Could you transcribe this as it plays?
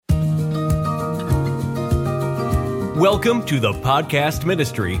Welcome to the podcast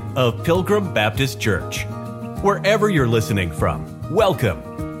ministry of Pilgrim Baptist Church. Wherever you're listening from,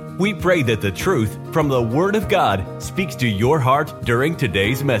 welcome. We pray that the truth from the Word of God speaks to your heart during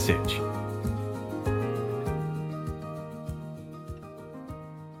today's message.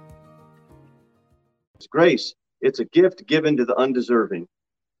 It's grace. It's a gift given to the undeserving.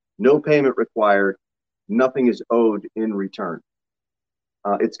 No payment required. Nothing is owed in return.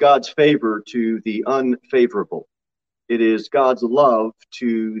 It's God's favor to the unfavorable. It is God's love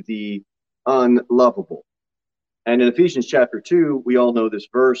to the unlovable. And in Ephesians chapter 2, we all know this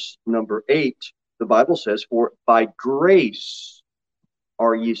verse, number 8, the Bible says, "For by grace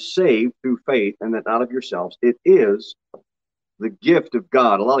are ye saved through faith, and that not of yourselves. It is the gift of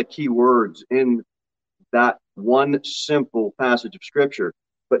God." A lot of key words in that one simple passage of Scripture.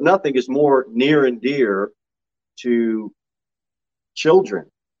 But nothing is more near and dear to children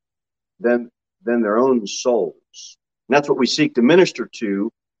than their own souls. And that's what we seek to minister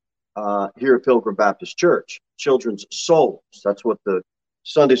to here at Pilgrim Baptist Church, children's souls. That's what the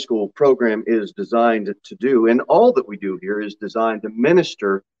Sunday school program is designed to do. And all that we do here is designed to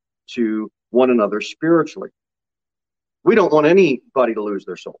minister to one another spiritually. We don't want anybody to lose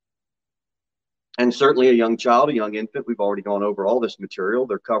their soul. And certainly a young child, a young infant, we've already gone over all this material.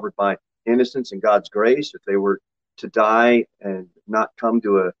 They're covered by innocence and God's grace. If they were to die and not come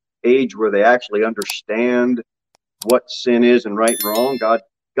to an age where they actually understand what sin is and right and wrong,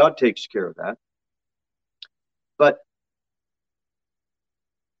 God takes care of that. But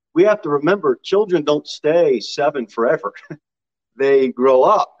we have to remember, children don't stay 7 forever. They grow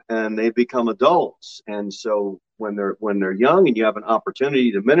up and they become adults. And so when they're young and you have an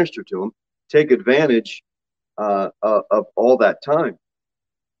opportunity to minister to them, take advantage of all that time.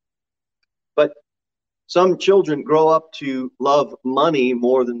 But some children grow up to love money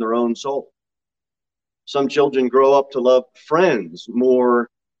more than their own soul. Some children grow up to love friends more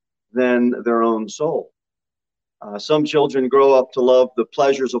than their own soul. Some children grow up to love the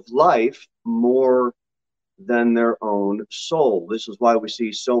pleasures of life more than their own soul. This is why we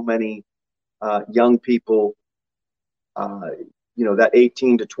see so many young people, that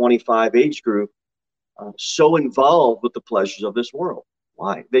 18 to 25 age group, so involved with the pleasures of this world.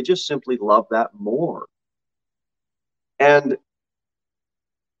 Why? They just simply love that more. And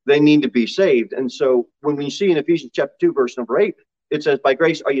they need to be saved. And so when we see in Ephesians chapter 2, verse number 8, it says, "By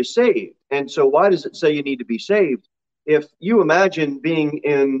grace are you saved." And so why does it say you need to be saved? If you imagine being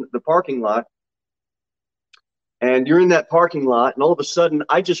in the parking lot, and you're in that parking lot, and all of a sudden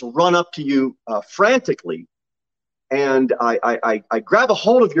I just run up to you frantically, and I grab a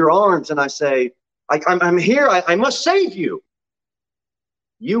hold of your arms and I say, I'm here, I must save you.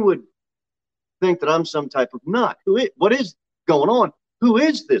 You would think that I'm some type of nut. What is going on? Who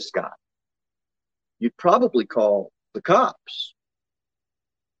is this guy? You'd probably call the cops.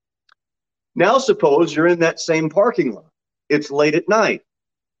 Now suppose you're in that same parking lot. It's late at night.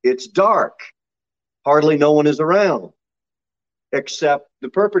 It's dark. Hardly no one is around, except the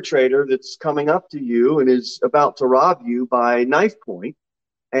perpetrator that's coming up to you and is about to rob you by knife point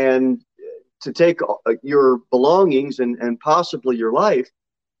and to take your belongings and possibly your life.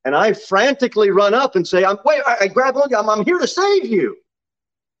 And I frantically run up and say, I grab on you, I'm here to save you.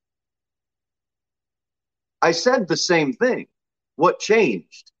 I said the same thing. What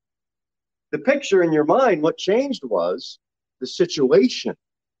changed? The picture in your mind, what changed was the situation.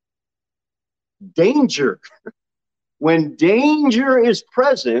 Danger. When danger is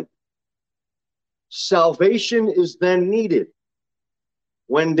present, salvation is then needed.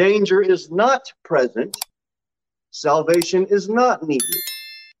 When danger is not present, salvation is not needed.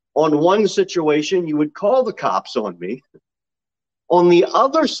 On one situation, you would call the cops on me. On the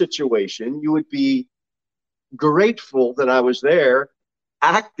other situation, you would be grateful that I was there,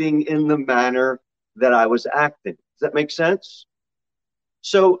 acting in the manner that I was acting. Does that make sense?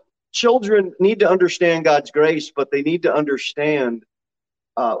 So children need to understand God's grace, but they need to understand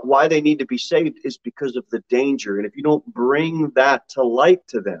why they need to be saved is because of the danger. And if you don't bring that to light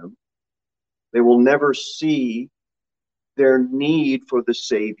to them, they will never see their need for the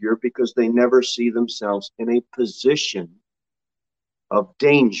Savior because they never see themselves in a position of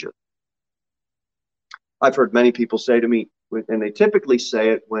danger. I've heard many people say to me, and they typically say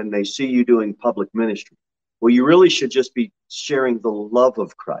it when they see you doing public ministry, well, you really should just be sharing the love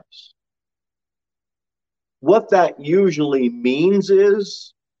of Christ. What that usually means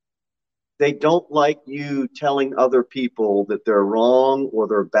is they don't like you telling other people that they're wrong or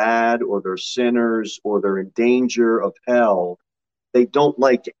they're bad or they're sinners or they're in danger of hell. They don't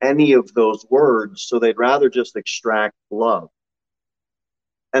like any of those words, so they'd rather just extract love.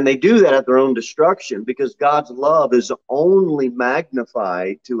 And they do that at their own destruction, because God's love is only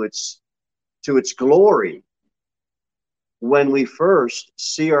magnified to its glory when we first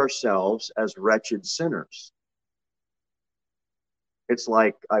see ourselves as wretched sinners. It's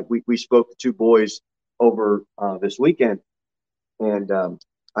like we spoke to two boys over this weekend, and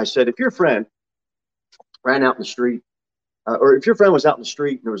I said, if your friend ran out in the street, or if your friend was out in the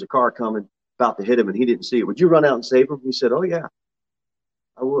street and there was a car coming about to hit him and he didn't see it, would you run out and save him? He said, oh yeah,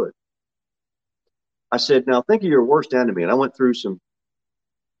 I would. I said, now think of your worst enemy. And I went through a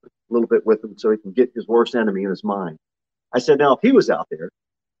little bit with him so he can get his worst enemy in his mind. I said, now if he was out there,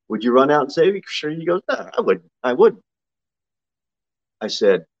 would you run out and save him? Sure. He goes, no, I wouldn't. I wouldn't. I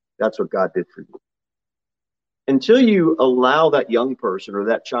said, that's what God did for you. Until you allow that young person or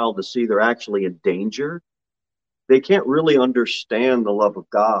that child to see they're actually in danger, they can't really understand the love of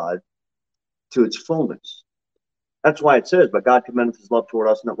God to its fullness. That's why it says, but God commendeth his love toward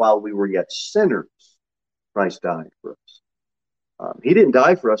us, and that while we were yet sinners, Christ died for us. He didn't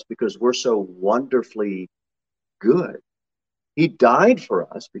die for us because we're so wonderfully good. He died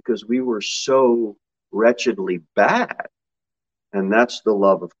for us because we were so wretchedly bad. And that's the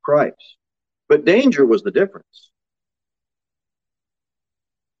love of Christ. But danger was the difference.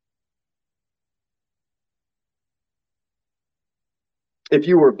 If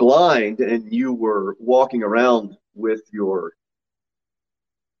you were blind and you were walking around with your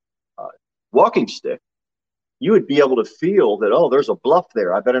walking stick, you would be able to feel that, oh, there's a bluff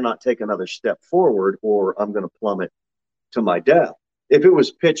there. I better not take another step forward or I'm going to plummet to my death. If it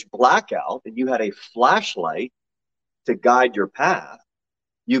was pitch black out and you had a flashlight to guide your path,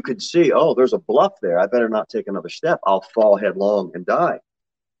 you could see, oh, there's a bluff there. I better not take another step. I'll fall headlong and die.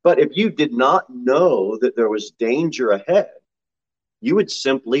 But if you did not know that there was danger ahead, you would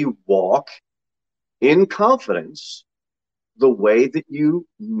simply walk in confidence the way that you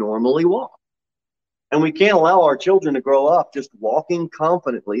normally walk. And we can't allow our children to grow up just walking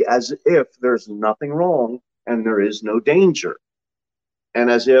confidently as if there's nothing wrong and there is no danger.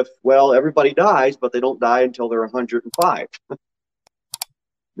 And as if, well, everybody dies, but they don't die until they're 105.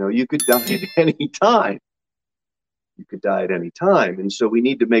 No, you could die at any time. You could die at any time. And so we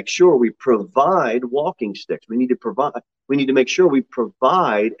need to make sure we provide walking sticks. We need to make sure we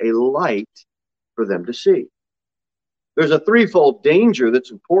provide a light for them to see. There's a threefold danger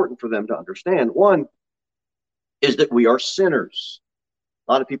that's important for them to understand. One is that we are sinners.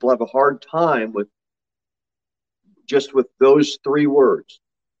 A lot of people have a hard time with those three words.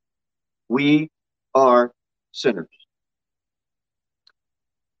 We are sinners.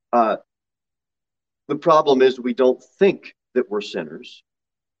 The problem is we don't think that we're sinners.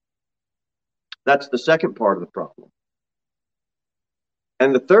 That's the second part of the problem.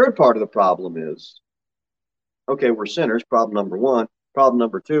 And the third part of the problem is, okay, we're sinners, problem number one. Problem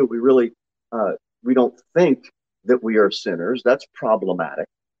number two, we don't think that we are sinners. That's problematic.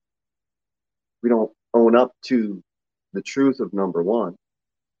 We don't own up to the truth of number one.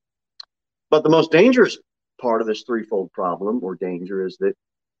 But the most dangerous part of this threefold problem or danger is that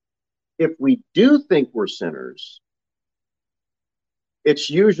if we do think we're sinners, it's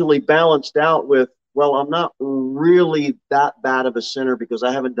usually balanced out with, well, I'm not really that bad of a sinner because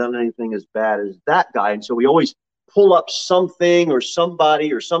I haven't done anything as bad as that guy. And so we always pull up something or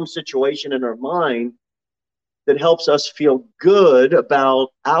somebody or some situation in our mind that helps us feel good about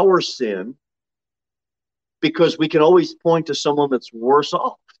our sin, because we can always point to someone that's worse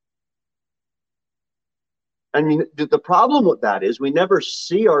off. I mean, the problem with that is we never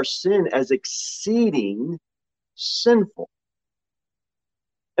see our sin as exceeding sinful.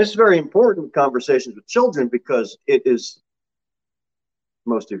 It's very important conversations with children, because it is,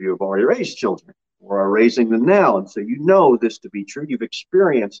 most of you have already raised children or are raising them now. And so you know this to be true. You've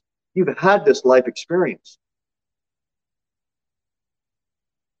had this life experience.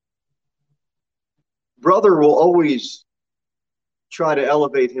 Brother will always try to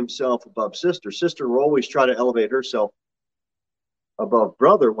elevate himself above sister. Sister will always try to elevate herself above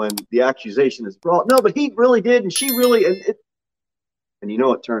brother when the accusation is brought. No, but he really did, and she really, and you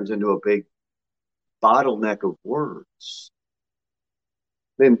know, it turns into a big bottleneck of words.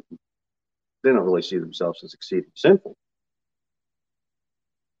 Then they don't really see themselves as exceeding sinful.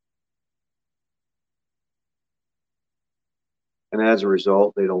 And as a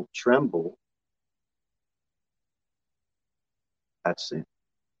result, they don't tremble at sin.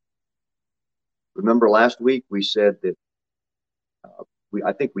 Remember last week we said that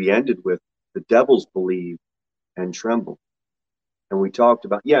I think we ended with the devils believe and tremble. And we talked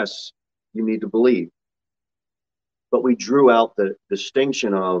about, yes, you need to believe. But we drew out the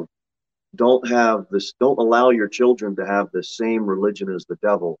distinction of Don't allow your children to have the same religion as the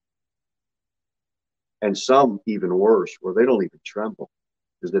devil. And some even worse, where they don't even tremble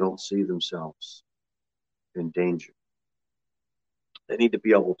because they don't see themselves in danger. They need to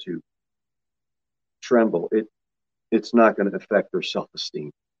be able to tremble. It's not going to affect their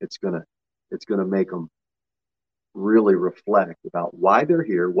self-esteem. It's going to make them really reflect about why they're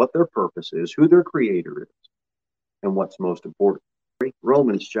here, what their purpose is, who their creator is, and what's most important.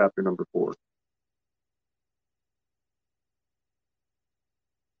 Romans chapter number 4.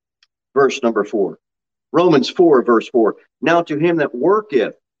 Verse number 4. Romans 4, verse 4. Now to him that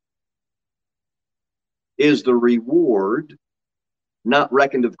worketh is the reward not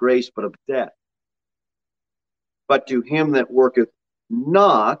reckoned of grace, but of debt. But to him that worketh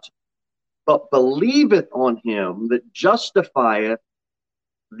not, but believeth on him that justifieth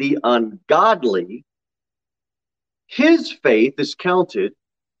the ungodly, his faith is counted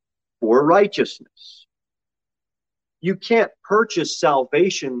for righteousness. You can't purchase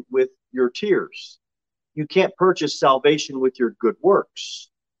salvation with your tears. You can't purchase salvation with your good works.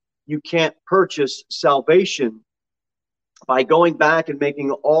 You can't purchase salvation by going back and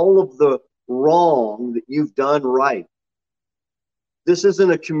making all of the wrong that you've done right. This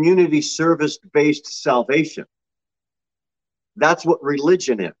isn't a community service-based salvation. That's what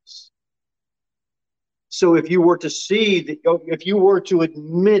religion is. So if you were to if you were to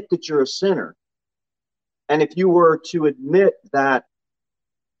admit that you're a sinner, and if you were to admit that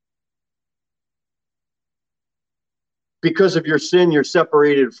because of your sin you're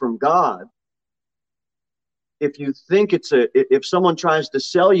separated from God, if you think if someone tries to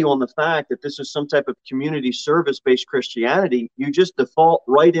sell you on the fact that this is some type of community service-based Christianity, you just default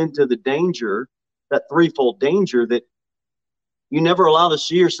right into the danger, that threefold danger that you never allow to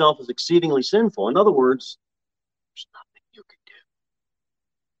see yourself as exceedingly sinful. In other words, there's nothing you can do.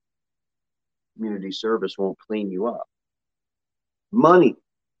 Community service won't clean you up. Money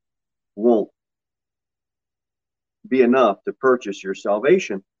won't be enough to purchase your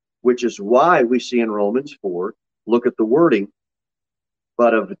salvation, which is why we see in Romans 4, look at the wording,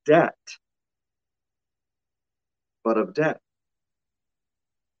 but of debt. But of debt.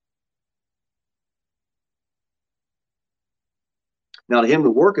 Now to him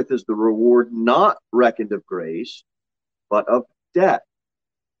that worketh is the reward not reckoned of grace, but of debt.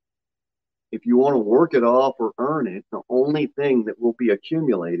 If you want to work it off or earn it, the only thing that will be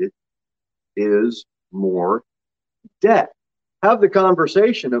accumulated is more debt. Have the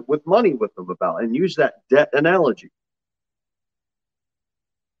conversation with money with them about, and use that debt analogy.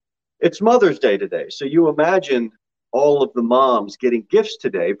 It's Mother's Day today, so you imagine all of the moms getting gifts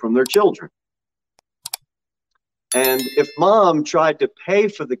today from their children. And if mom tried to pay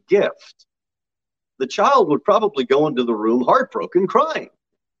for the gift, the child would probably go into the room heartbroken, crying.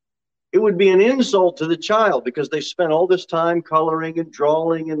 It would be an insult to the child because they spent all this time coloring and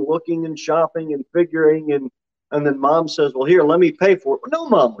drawing and looking and shopping and figuring, and then mom says, well, here, let me pay for it. Well, no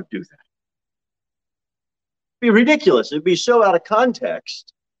mom would do that. It'd be ridiculous. It'd be so out of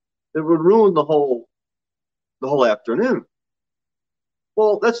context that it would ruin the whole afternoon.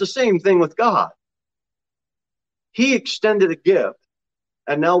 Well, that's the same thing with God. He extended a gift,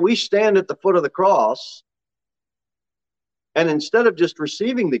 and now we stand at the foot of the cross, and instead of just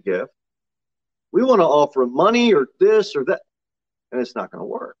receiving the gift, we want to offer money or this or that, and it's not going to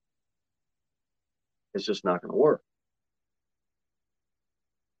work. It's just not going to work.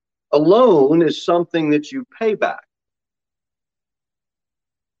 A loan is something that you pay back.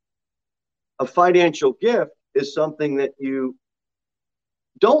 A financial gift is something that you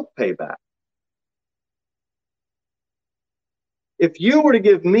don't pay back. If you were to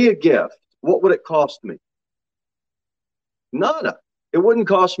give me a gift, what would it cost me? Nada. It wouldn't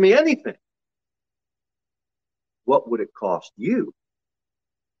cost me anything. What would it cost you?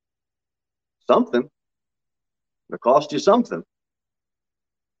 Something. It cost you something.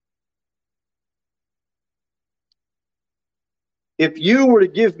 If you were to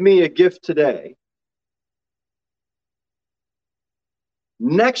give me a gift today,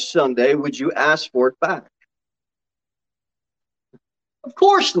 next Sunday, would you ask for it back? Of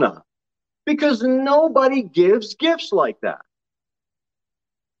course not, because nobody gives gifts like that.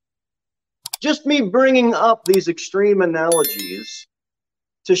 Just me bringing up these extreme analogies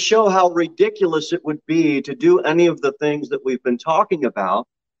to show how ridiculous it would be to do any of the things that we've been talking about.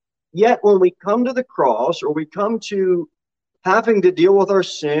 Yet when we come to the cross, or we come to having to deal with our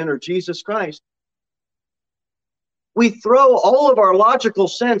sin or Jesus Christ, we throw all of our logical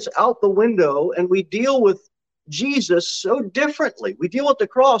sense out the window and we deal with Jesus so differently. We deal with the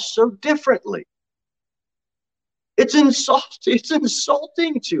cross so differently. It's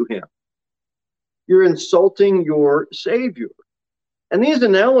insulting to him. You're insulting your Savior. And these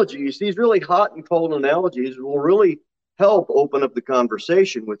analogies, these really hot and cold analogies, will really help open up the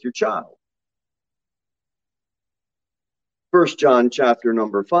conversation with your child. 1 John chapter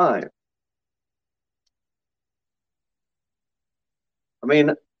number 5. I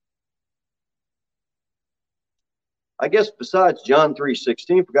mean, I guess besides John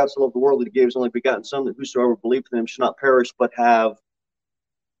 3:16, for God so loved the world that he gave his only begotten Son, that whosoever believes in him should not perish but have.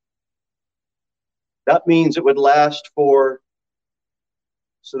 That means it would last for,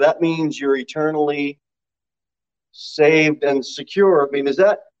 so that means you're eternally saved and secure. I mean,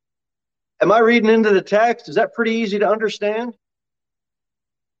 am I reading into the text? Is that pretty easy to understand?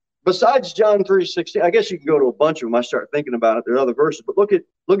 Besides John 3:16, I guess you can go to a bunch of them. I start thinking about it. There are other verses, but look at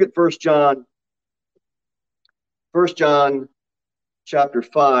 1 John chapter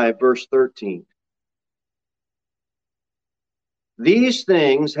 5, verse 13. These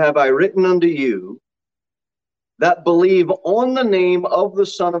things have I written unto you that believe on the name of the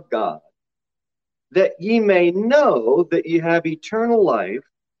Son of God, that ye may know that ye have eternal life,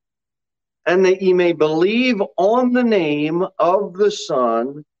 and that ye may believe on the name of the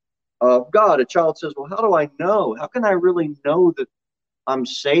Son of God. A child says, well, how do I know? How can I really know that I'm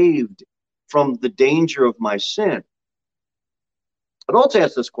saved from the danger of my sin? Adults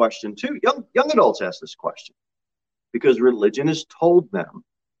ask this question too. Young adults ask this question because religion has told them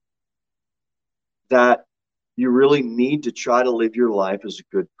that you really need to try to live your life as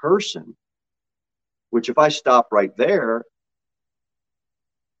a good person, which if I stop right there,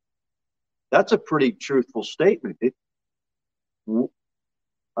 that's a pretty truthful statement.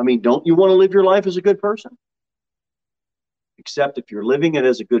 I mean, don't you want to live your life as a good person? Except if you're living it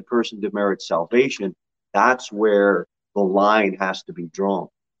as a good person to merit salvation, that's where the line has to be drawn.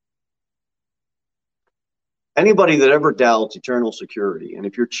 Anybody that ever doubts eternal security, and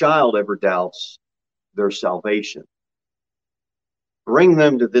if your child ever doubts their salvation, bring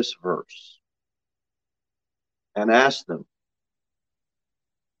them to this verse and ask them,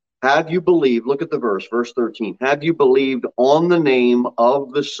 have you believed, look at the verse, verse 13, have you believed on the name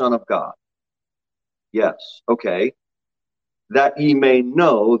of the Son of God? Yes. Okay. That ye may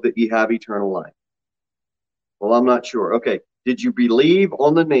know that ye have eternal life. Well, I'm not sure. Okay. Did you believe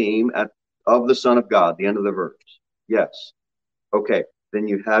on the name of the Son of God? The end of the verse. Yes. Okay. Then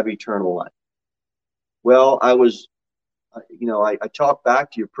you have eternal life. Well, I talked back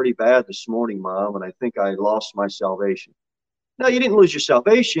to you pretty bad this morning, Mom, and I think I lost my salvation. No, you didn't lose your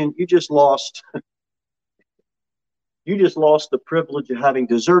salvation. You just lost the privilege of having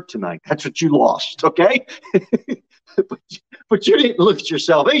dessert tonight. That's what you lost, okay? but you didn't lose your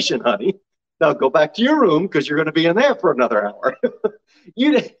salvation, honey. Now go back to your room because you're going to be in there for another hour.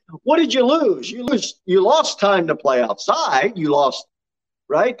 What did you lose? You lost time to play outside. You lost,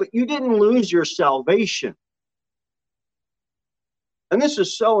 right? But you didn't lose your salvation. And this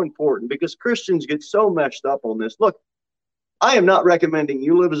is so important because Christians get so messed up on this. Look, I am not recommending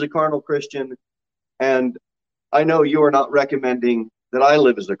you live as a carnal Christian, and I know you are not recommending that I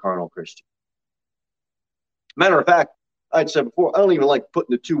live as a carnal Christian. Matter of fact, I'd said before, I don't even like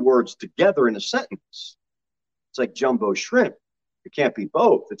putting the two words together in a sentence. It's like jumbo shrimp. It can't be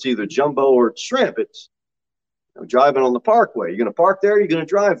both. It's either jumbo or it's shrimp. It's driving on the parkway. You're going to park there, you're going to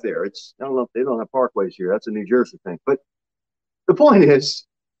drive there. I don't know if they don't have parkways here. That's a New Jersey thing. But the point is,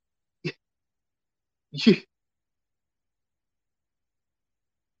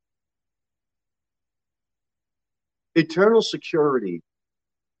 eternal security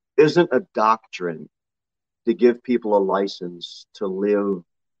isn't a doctrine to give people a license to live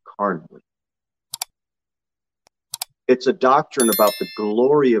carnally. It's a doctrine about the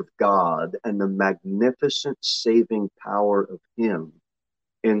glory of God and the magnificent saving power of Him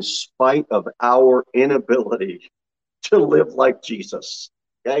in spite of our inability to live like Jesus.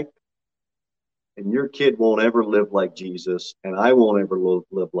 Okay? And your kid won't ever live like Jesus, and I won't ever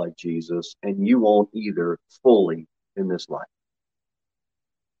live like Jesus, and you won't either fully in this life.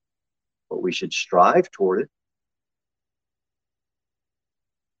 But we should strive toward it.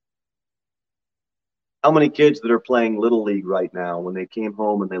 How many kids that are playing Little League right now, when they came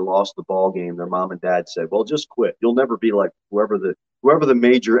home and they lost the ball game, their mom and dad said, well, just quit. You'll never be like whoever the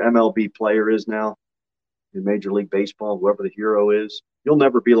major MLB player is now, in Major League Baseball, whoever the hero is. You'll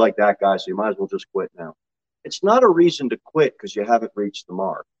never be like that guy, so you might as well just quit now. It's not a reason to quit because you haven't reached the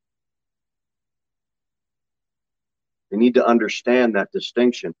mark. They need to understand that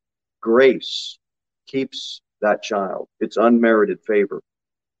distinction. Grace keeps that child. It's unmerited favor.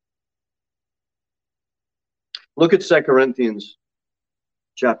 Look at 2 Corinthians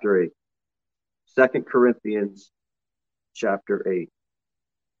chapter 8. 2 Corinthians chapter 8.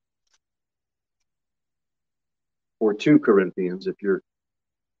 or 2 Corinthians if you're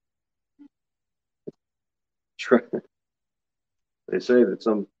trying. They say that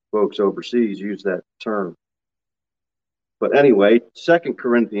some folks overseas use that term. But anyway, 2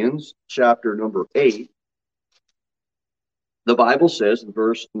 Corinthians chapter number 8, the Bible says in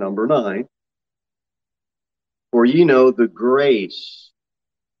verse number 9, for ye know the grace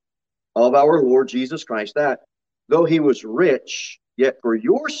of our Lord Jesus Christ, that though he was rich, yet for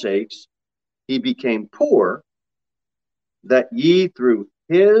your sakes he became poor, that ye through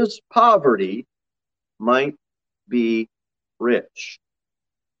his poverty might be rich.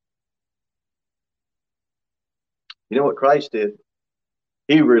 You know what Christ did?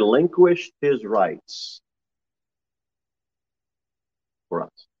 He relinquished his rights for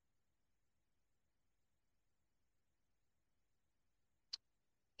us.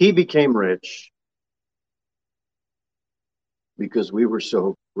 He became rich because we were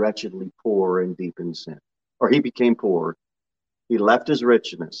so wretchedly poor and deep in sin. Or he became poor. He left his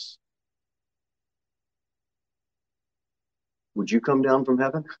richness. Would you come down from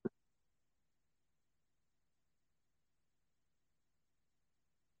heaven?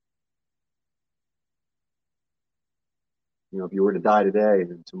 You know, if you were to die today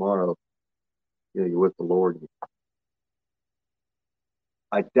and then tomorrow, you know, you're with the Lord.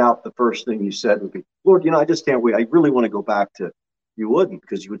 I doubt the first thing you said would be, Lord, you know, I just can't wait. I really want to go back to, you wouldn't,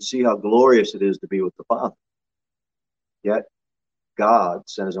 because you would see how glorious it is to be with the Father. Yet God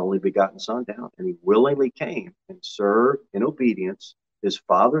sent his only begotten Son down, and he willingly came and served in obedience his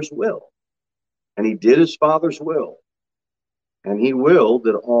Father's will. And he did his Father's will. And he willed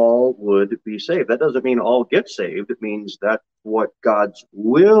that all would be saved. That doesn't mean all get saved. It means that's what God's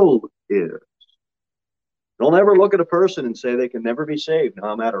will is. Don't ever look at a person and say they can never be saved,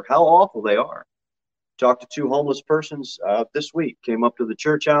 no matter how awful they are. Talked to 2 homeless persons this week, came up to the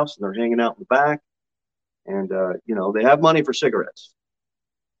church house, and they're hanging out in the back. And, you know, they have money for cigarettes.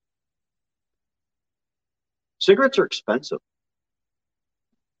 Cigarettes are expensive.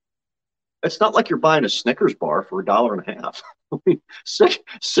 It's not like you're buying a Snickers bar for $1.50. I mean,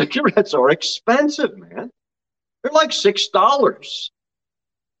 cigarettes are expensive, man. They're like $6.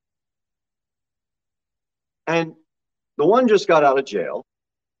 And the one just got out of jail.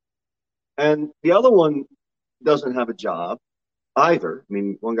 And the other one doesn't have a job either. I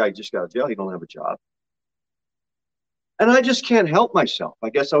mean, one guy just got out of jail. He don't have a job. And I just can't help myself. I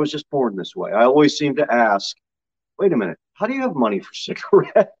guess I was just born this way. I always seem to ask, wait a minute, how do you have money for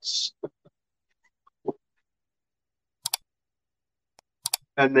cigarettes?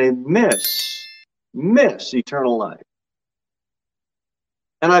 And they miss eternal life.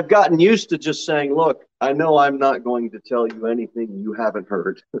 And I've gotten used to just saying, look, I know I'm not going to tell you anything you haven't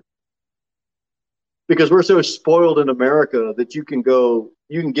heard. Because we're so spoiled in America that you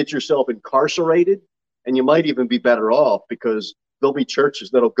can get yourself incarcerated, and you might even be better off because there'll be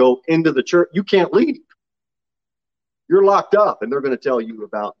churches that'll go into the church. You can't leave. You're locked up, and they're going to tell you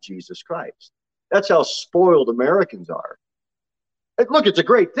about Jesus Christ. That's how spoiled Americans are. Look, it's a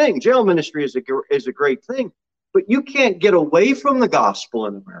great thing. Jail ministry is a great thing, but you can't get away from the gospel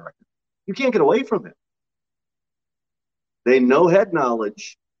in America. You can't get away from it. They know head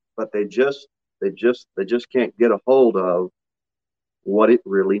knowledge, but they just can't get a hold of what it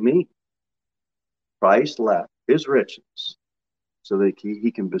really means. Christ left his riches so that he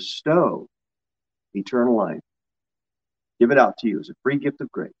can bestow eternal life. Give it out to you as a free gift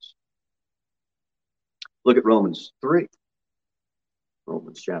of grace. Look at Romans 3.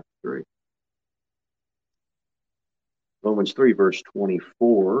 Romans chapter 3. Romans 3, verse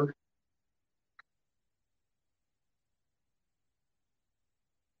 24.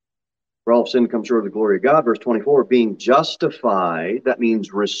 For all sin comes short of the glory of God. Verse 24, being justified, that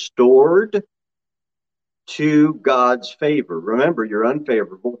means restored to God's favor. Remember, you're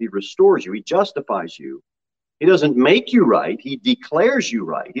unfavorable. He restores you. He justifies you. He doesn't make you right. He declares you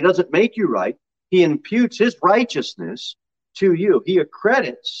right. He doesn't make you right. He imputes his righteousness to you. He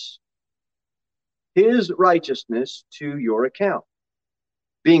accredits his righteousness to your account.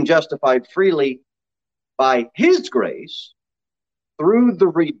 Being justified freely by his grace through the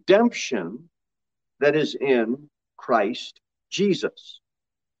redemption that is in Christ Jesus.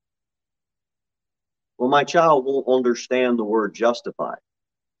 Well, my child won't understand the word justified.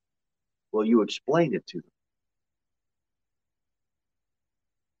 Well, you explain it to them.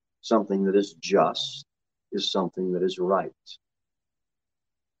 Something that is just is something that is right.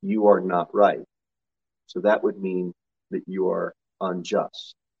 You are not right. So that would mean that you are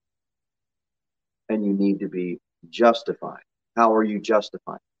unjust. And you need to be justified. How are you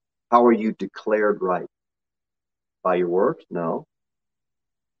justified? How are you declared right? By your works? No.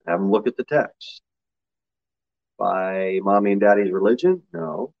 Have them look at the text. By mommy and daddy's religion?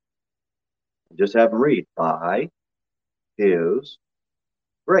 No. Just have them read. By his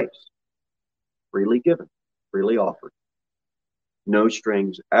grace. Freely given. Freely offered. No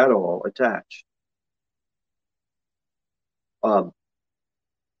strings at all attached.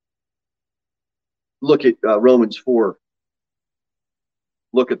 Look at Romans 4.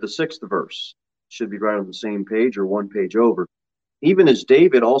 Look at the 6th verse. Should be right on the same page or one page over. Even as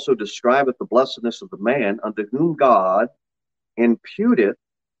David also describeth the blessedness of the man unto whom God imputeth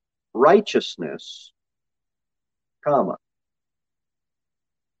righteousness, comma.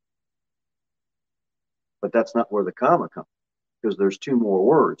 But that's not where the comma comes, because there's two more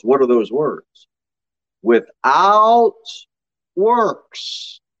words. What are those words? Without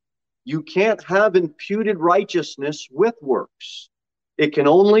works. You can't have imputed righteousness with works. It can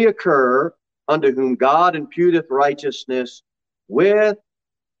only occur unto whom God imputeth righteousness without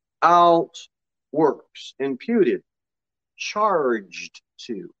works. Imputed, charged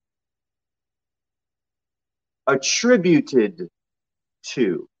to, attributed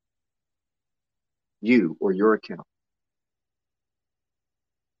to you or your account.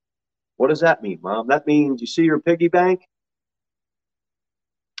 What does that mean, Mom? That means, you see your piggy bank?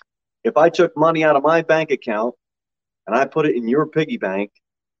 If I took money out of my bank account and I put it in your piggy bank,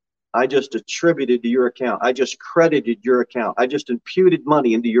 I just attributed to your account. I just credited your account. I just imputed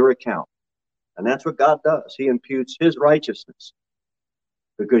money into your account. And that's what God does. He imputes his righteousness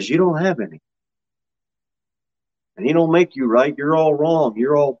because you don't have any. And he don't make you right. You're all wrong.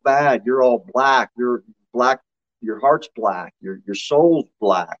 You're all bad. You're all black. You're black. Your heart's black. Your soul's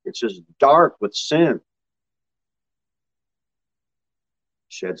black. It's just dark with sin.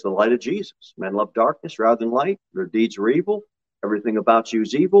 Sheds the light of Jesus. Men love darkness rather than light. Their deeds are evil. Everything about you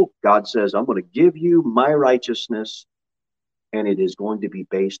is evil. God says, I'm going to give you my righteousness, and it is going to be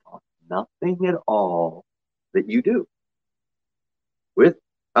based on nothing at all that you do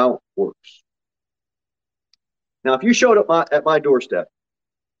without works. Now, if you showed up at my doorstep,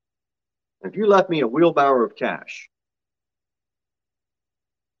 if you left me a wheelbarrow of cash,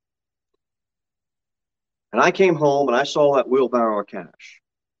 and I came home and I saw that wheelbarrow of cash,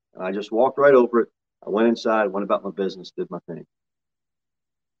 and I just walked right over it, I went inside, went about my business, did my thing.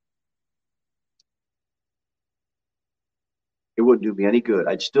 It wouldn't do me any good.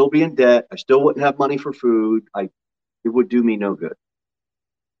 I'd still be in debt. I still wouldn't have money for food. It would do me no good.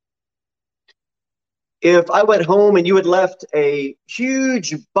 If I went home and you had left a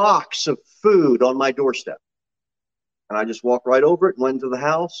huge box of food on my doorstep, and I just walked right over it and went into the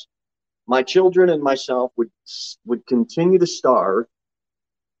house, my children and myself would continue to starve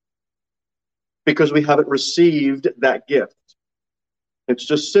because we haven't received that gift. It's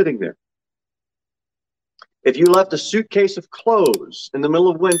just sitting there. If you left a suitcase of clothes in the middle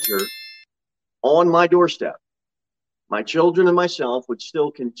of winter on my doorstep, my children and myself would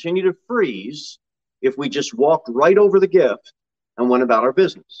still continue to freeze if we just walked right over the gift and went about our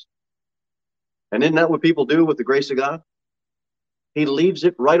business. And isn't that what people do with the grace of God? He leaves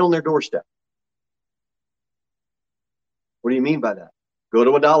it right on their doorstep. What do you mean by that? Go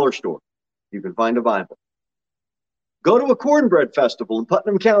to a dollar store. You can find a Bible. Go to a cornbread festival in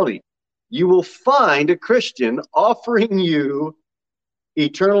Putnam County. You will find a Christian offering you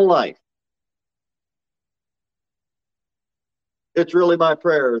eternal life. It's really my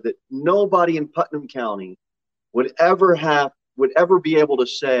prayer that nobody in Putnam County would ever be able to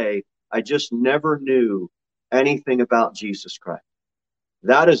say, I just never knew anything about Jesus Christ.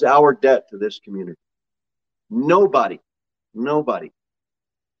 That is our debt to this community. Nobody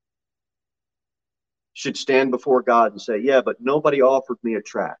should stand before God and say, yeah, but nobody offered me a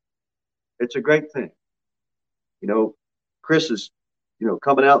tract. It's a great thing. You know, Chris is,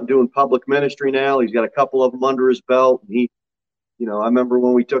 coming out and doing public ministry now. He's got a couple of them under his belt. And I remember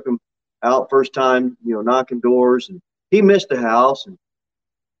when we took him out first time, knocking doors, and he missed a house.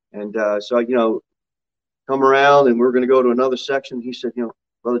 So, come around and we're going to go to another section. He said,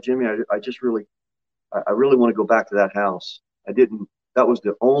 Brother Jimmy, I really want to go back to that house. That was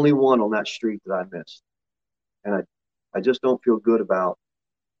the only one on that street that I missed. And I just don't feel good about,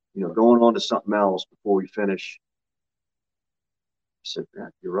 going on to something else before we finish. I said, yeah,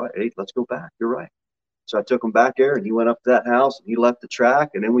 you're right. Hey, let's go back. You're right. So I took him back there and he went up to that house and he left the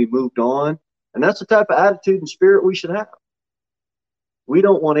track and then we moved on. And that's the type of attitude and spirit we should have. We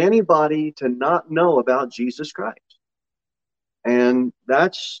don't want anybody to not know about Jesus Christ. And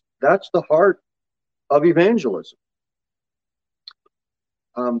that's the heart of evangelism.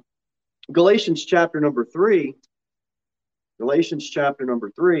 Galatians chapter number 3. Galatians chapter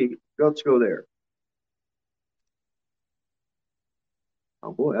number 3. Let's go there.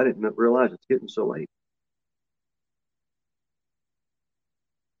 Oh boy, I didn't realize it's getting so late.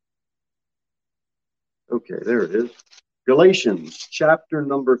 Okay, there it is. Galatians chapter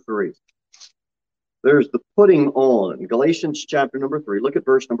number 3. There's the putting on. Galatians chapter number 3. Look at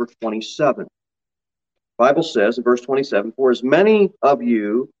verse number 27. The Bible says in verse 27, for as many of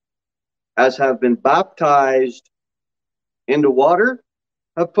you as have been baptized into water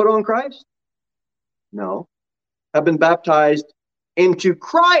have put on Christ? No. Have been baptized into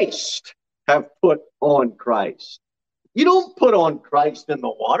Christ have put on Christ. You don't put on Christ in the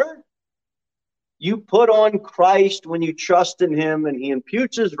water. You put on Christ when you trust in him and he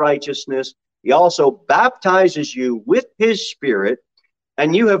imputes his righteousness. He also baptizes you with his Spirit,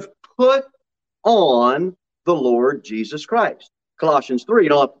 and you have put on the Lord Jesus Christ. Colossians 3, you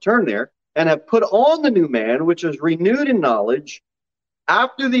don't have to turn there, and have put on the new man, which is renewed in knowledge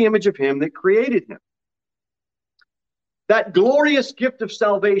after the image of him that created him. That glorious gift of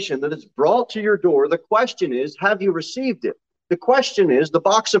salvation that is brought to your door, the question is, have you received it? The question is, the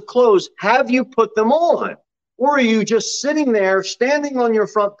box of clothes, have you put them on? Or are you just sitting there, standing on your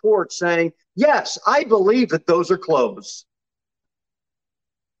front porch saying, yes, I believe that those are clothes.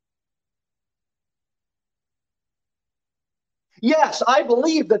 Yes, I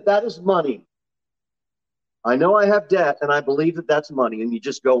believe that that is money. I know I have debt, and I believe that that's money, and you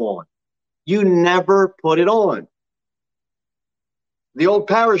just go on. You never put it on. The old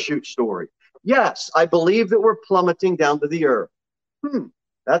parachute story. Yes, I believe that we're plummeting down to the earth.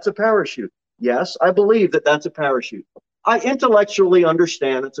 That's a parachute. Yes, I believe that that's a parachute. I intellectually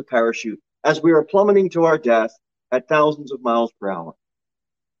understand it's a parachute as we are plummeting to our death at thousands of miles per hour.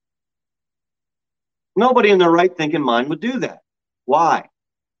 Nobody in their right thinking mind would do that. Why?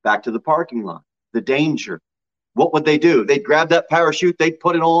 Back to the parking lot. The danger. What would they do? They'd grab that parachute, they'd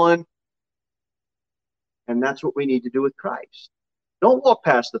put it on. And that's what we need to do with Christ. Don't walk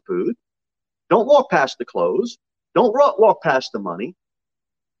past the food. Don't walk past the clothes. Don't walk past the money.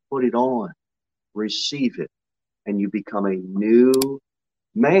 Put it on. Receive it. And you become a new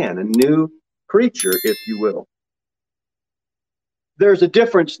man, a new creature, if you will. There's a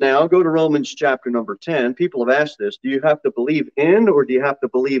difference now. Go to Romans chapter number 10. People have asked this. Do you have to believe in or do you have to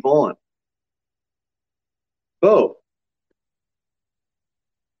believe on? Both.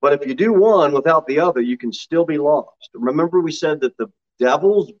 But if you do one without the other, you can still be lost. Remember we said that the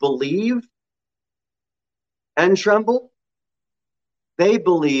devils believe and tremble? They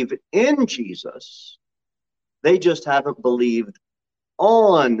believe in Jesus. They just haven't believed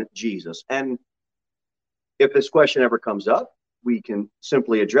on Jesus. And if this question ever comes up, we can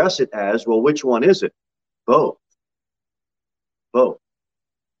simply address it as, well, which one is it? Both. Both.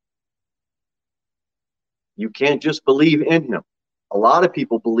 You can't just believe in him. A lot of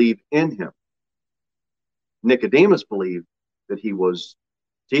people believe in him. Nicodemus believed that he was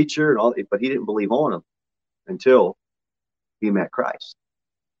teacher and all, but he didn't believe on him until he met Christ.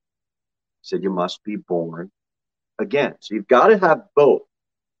 He said, you must be born again. So you've got to have both.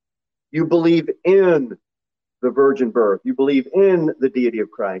 You believe in the virgin birth. You believe in the deity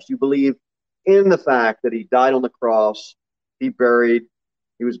of Christ. You believe in the fact that he died on the cross. He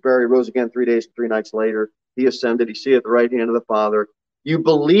was buried, rose again 3 days and 3 nights later. He ascended. He seated at the right hand of the Father. You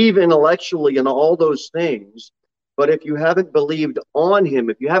believe intellectually in all those things, but if you haven't believed on him,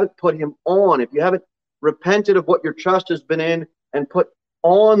 if you haven't put him on, if you haven't repented of what your trust has been in and put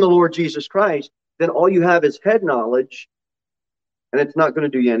on the Lord Jesus Christ, then all you have is head knowledge, and it's not going to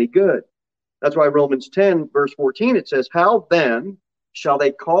do you any good. That's why Romans 10, verse 14, it says, how then shall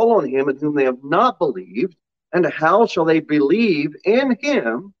they call on him in whom they have not believed? And how shall they believe in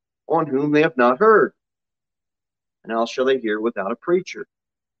him on whom they have not heard? And how shall they hear without a preacher?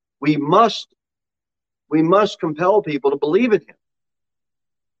 We must compel people to believe in him.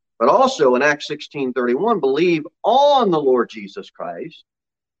 But also in Acts 16:31, believe on the Lord Jesus Christ,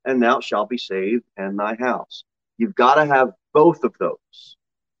 and thou shalt be saved and thy house. You've got to have both of those.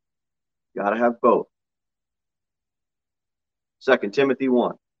 You got to have both. 2 Timothy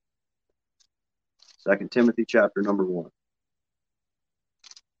 1. 2 Timothy chapter number 1.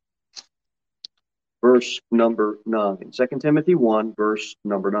 Verse number 9. 2 Timothy 1, verse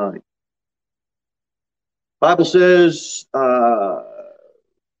number 9. Bible says,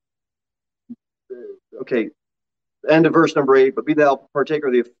 end of verse number 8, but be thou partaker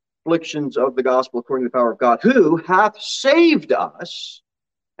of the afflictions of the gospel according to the power of God, who hath saved us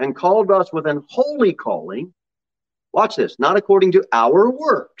and called us with an holy calling. Watch this, not according to our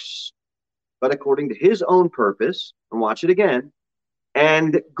works, but according to his own purpose, and watch it again,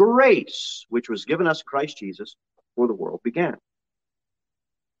 and grace, which was given us in Christ Jesus before the world began.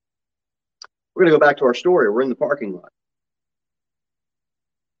 We're going to go back to our story. We're in the parking lot.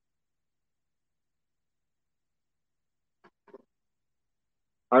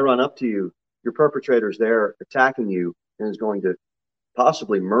 I run up to you Your perpetrator's there attacking you and is going to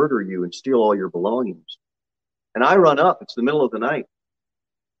possibly murder you and steal all your belongings. And I run up. It's the middle of the night.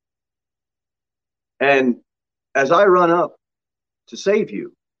 And as I run up to save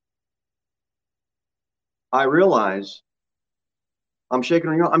you, I realize I'm shaking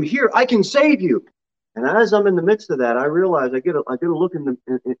around. I'm here. I can save you. And as I'm in the midst of that, I realize I get a look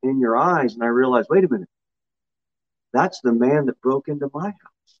in your eyes, and I realize, wait a minute. That's the man that broke into my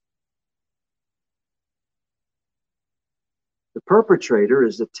house. The perpetrator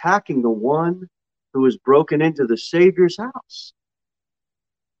is attacking the one who has broken into the Savior's house.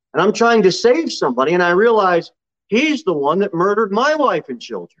 And I'm trying to save somebody, and I realize he's the one that murdered my wife and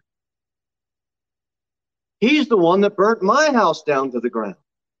children. He's the one that burnt my house down to the ground.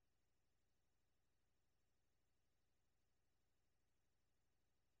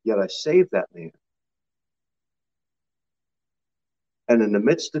 Yet I saved that man. And in the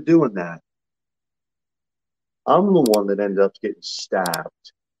midst of doing that, I'm the one that ended up getting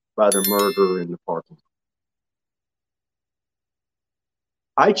stabbed by the murderer in the parking lot.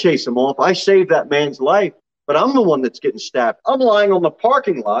 I chase him off. I saved that man's life, but I'm the one that's getting stabbed. I'm lying on the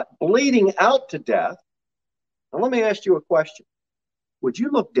parking lot, bleeding out to death. Now, let me ask you a question. Would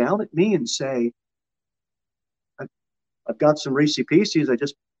you look down at me and say, I've got some Reese Pieces I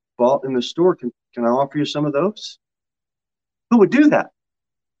just bought in the store. Can I offer you some of those? Who would do that?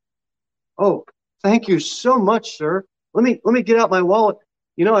 Oh, thank you so much, sir. Let me get out my wallet.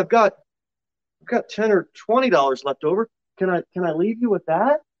 You know, I've got $10 or $20 left over. Can I leave you with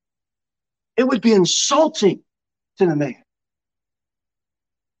that? It would be insulting to the man.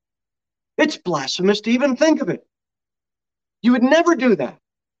 It's blasphemous to even think of it. You would never do that.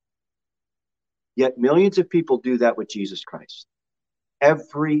 Yet millions of people do that with Jesus Christ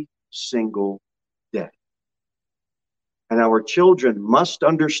every single day. And our children must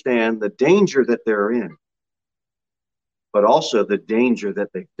understand the danger that they're in, but also the danger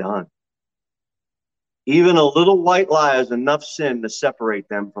that they've done. Even a little white lie is enough sin to separate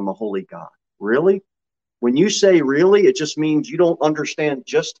them from a holy God. Really? When you say really, it just means you don't understand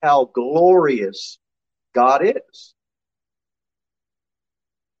just how glorious God is.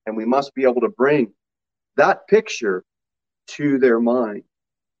 And we must be able to bring that picture to their mind.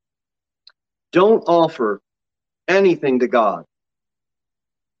 Don't offer anything to God.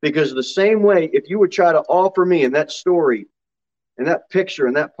 Because the same way, if you would try to offer me in that story, in that picture,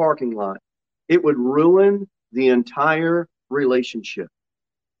 in that parking lot, it would ruin the entire relationship.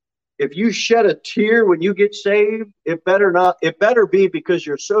 If you shed a tear when you get saved, it better be because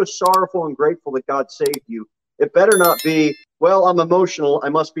you're so sorrowful and grateful that God saved you. It better not be, well, I'm emotional, I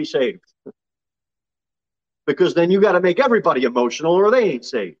must be saved. Because then you got to make everybody emotional or they ain't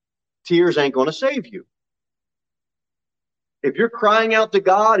saved. Tears ain't going to save you. If you're crying out to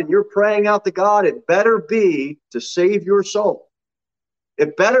God and you're praying out to God, it better be to save your soul.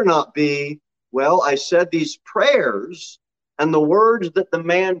 It better not be, well, I said these prayers and the words that the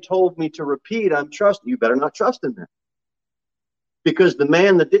man told me to repeat, I'm trusting. You better not trust in them. Because the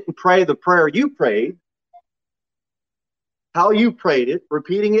man that didn't pray the prayer you prayed, how you prayed it,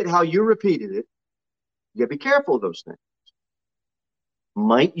 repeating it how you repeated it, you got to be careful of those things.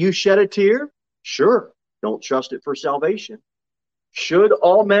 Might you shed a tear? Sure. Don't trust it for salvation. Should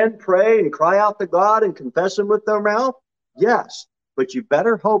all men pray and cry out to God and confess Him with their mouth? Yes. But you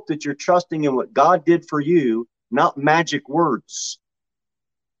better hope that you're trusting in what God did for you, not magic words.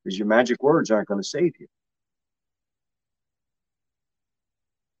 Because your magic words aren't going to save you.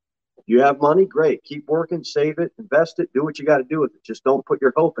 If you have money, great. Keep working, save it, invest it, do what you got to do with it. Just don't put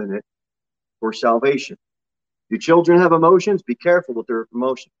your hope in it for salvation. Your children have emotions, be careful with their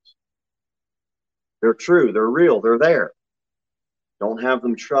emotions. They're true, they're real, they're there. Don't have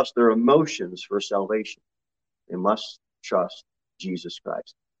them trust their emotions for salvation. They must trust Jesus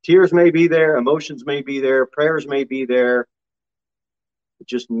Christ. Tears may be there, emotions may be there, prayers may be there. But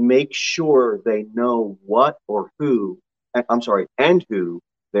just make sure they know what or who, and who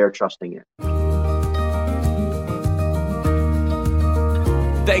they're trusting in.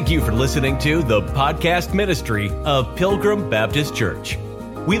 Thank you for listening to the podcast ministry of Pilgrim Baptist Church.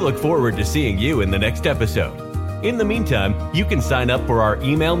 We look forward to seeing you in the next episode. In the meantime, you can sign up for our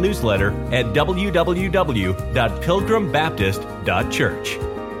email newsletter at www.pilgrimbaptist.church.